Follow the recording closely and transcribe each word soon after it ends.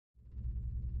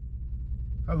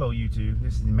Hello YouTube,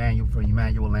 this is Emmanuel from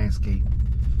Emmanuel Landscape.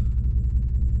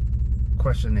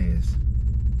 Question is,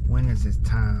 when is it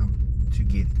time to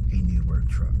get a new work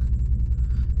truck?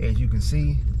 As you can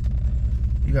see,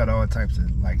 you got all types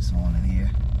of lights on in here.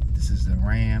 This is the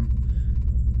Ram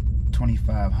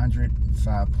 2500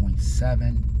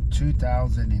 5.7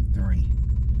 2003.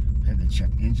 We have the check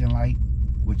engine light,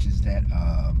 which is that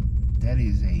that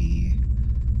is a,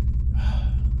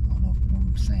 I don't know if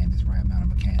I'm saying this right, I'm not a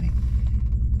mechanic.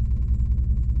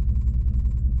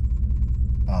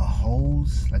 A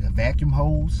hose, like a vacuum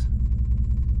hose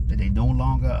that they no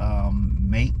longer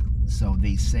make, so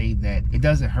they say that it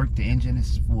doesn't hurt the engine,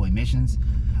 it's for emissions,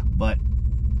 but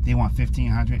they want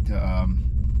 $1,500 to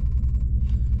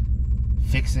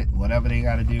fix it, whatever they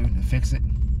got to do to fix it,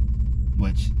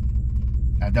 which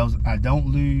I don't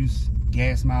lose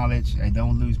gas mileage, I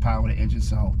don't lose power to the engine,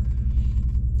 so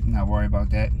I'm not worried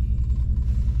about that.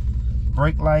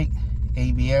 Brake light,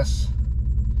 ABS,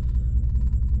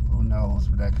 who knows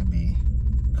what that could be.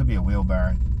 Could be a wheel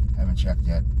bearing. Haven't checked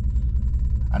yet.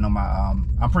 I know my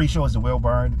I'm pretty sure it's a wheel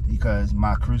bearing because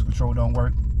my cruise control don't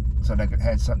work, so that could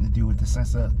have something to do with the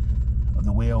sensor of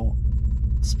the wheel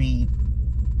speed.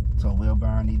 So a wheel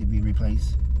bearing need to be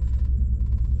replaced.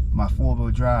 My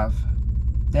 4-wheel drive,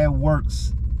 that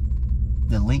works.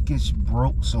 The linkage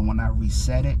broke, so when I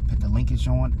reset it, put the linkage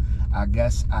on, I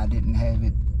guess I didn't have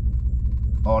it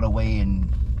all the way in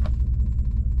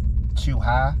too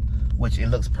high, which it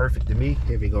looks perfect to me.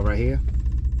 Here we go, right here.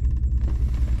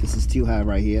 This is too high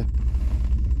right here.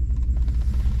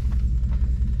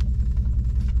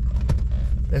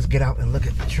 Let's get out and look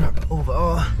at the truck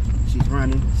overall. She's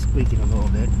running, squeaking a little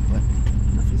bit, but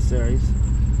nothing serious.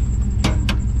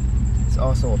 It's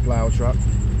also a plow truck.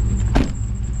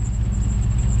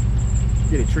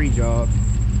 Did a tree job,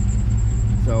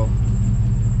 so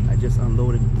I just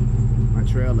unloaded my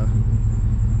trailer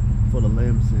full of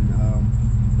limbs and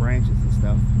branches and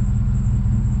stuff.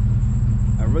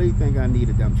 I really think I need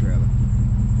a dump trailer.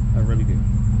 I really do.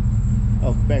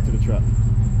 Oh, back to the truck.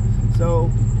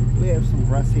 So we have some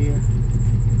rust here.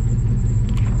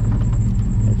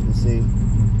 As you can see,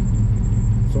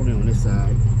 it's only on this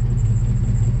side.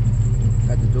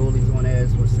 Got the doilies on there,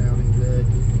 so it's sounding good.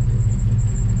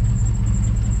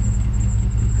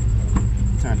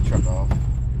 Turn the truck off.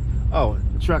 Oh,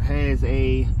 the truck has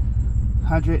a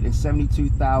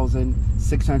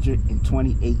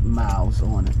 172,628 miles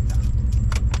on it.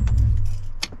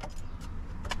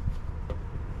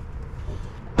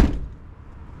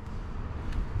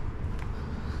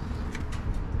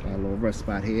 Got a little rust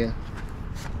spot here.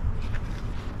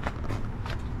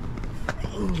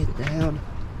 Get down.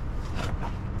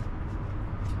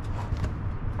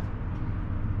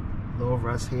 Little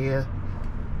rust here.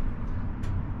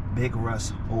 Big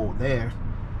rust hole there.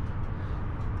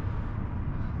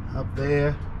 Up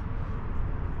there.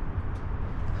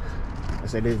 I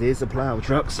said this is a plow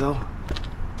truck, so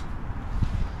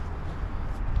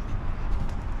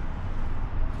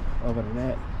other than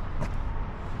that,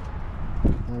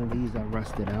 none of these are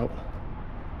rusted out.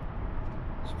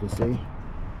 As you can see,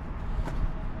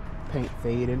 paint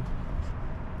fading.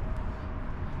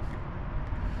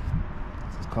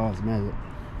 This is cosmetic.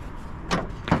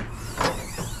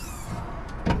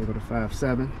 There go to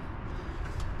 5.7.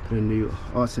 Put a new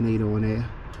alternator on there.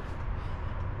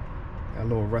 Got a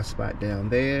little rust spot down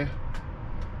there.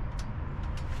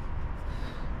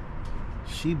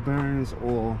 She burns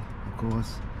oil, of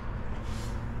course.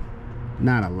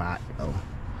 Not a lot though.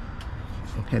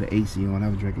 I had the AC on. I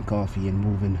was drinking coffee and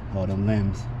moving all them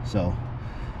limbs, so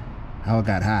I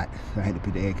got hot. So I had to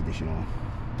put the air conditioner on.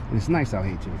 And it's nice out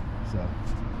here too. So.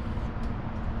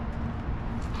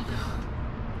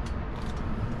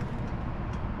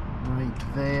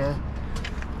 Right there.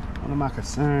 One of my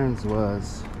concerns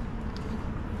was,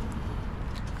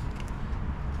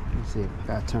 let me see if I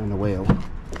gotta turn the wheel.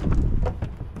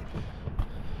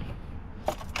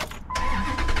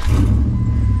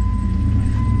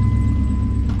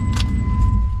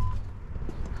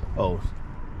 Oh,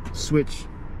 switch.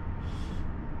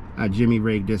 I Jimmy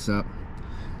rigged this up.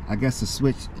 I guess the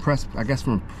switch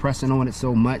from pressing on it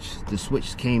so much, the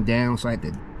switch came down, so I had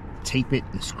to tape it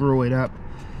and screw it up.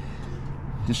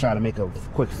 Just try to make a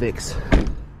quick fix.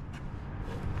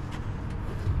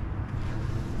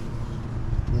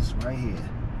 This right here.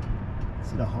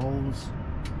 See the holes?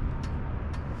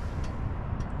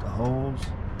 The holes.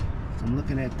 So I'm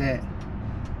looking at that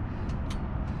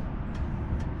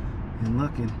and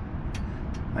looking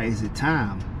like, is it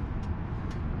time?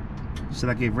 Should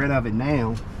I get rid of it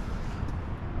now,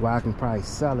 where I can probably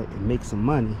sell it and make some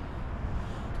money?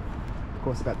 Of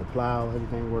course, I got the plow,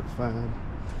 everything works fine.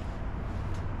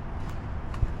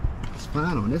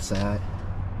 fine on this side.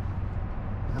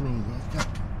 I mean, yeah,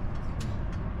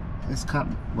 it's cut.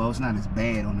 Well, it's not as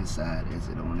bad on this side as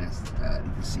it on that side.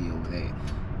 You can see over there.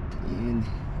 In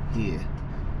here.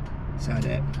 So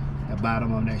that the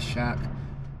bottom of that shock,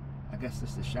 I guess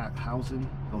it's the shock housing,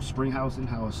 or spring housing,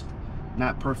 how it's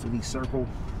not perfectly circled,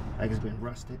 like it's been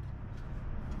rusted.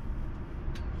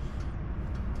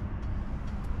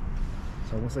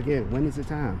 So once again, when is the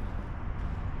time?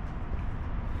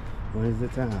 When is the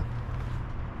time?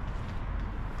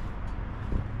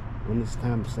 When is the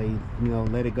time to say, you know,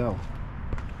 let it go?